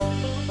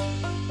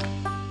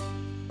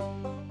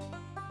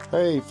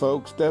Hey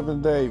folks,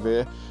 Devon Dave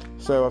here.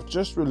 So I've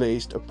just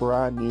released a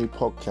brand new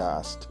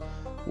podcast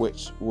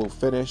which will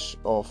finish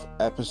off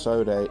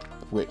episode 8,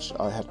 which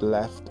I had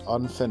left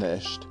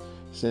unfinished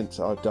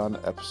since I've done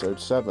episode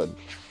 7.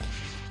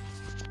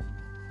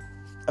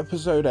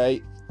 Episode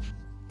 8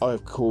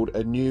 I've called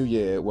A New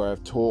Year, where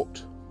I've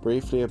talked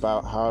briefly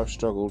about how I've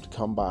struggled to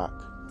come back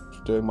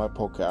to doing my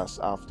podcast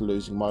after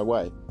losing my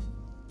way.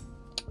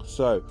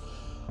 So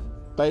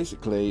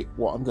basically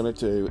what I'm going to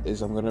do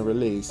is I'm going to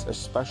release a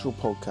special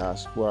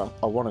podcast where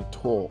I want to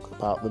talk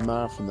about the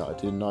marathon that I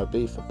did in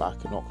Ibiza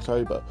back in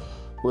October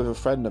with a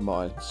friend of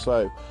mine.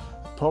 So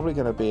probably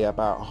going to be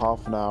about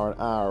half an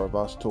hour of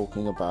us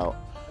talking about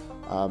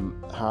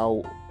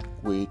how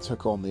we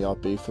took on the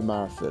Ibiza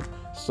marathon.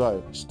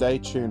 So stay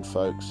tuned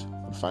folks,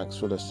 and thanks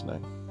for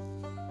listening.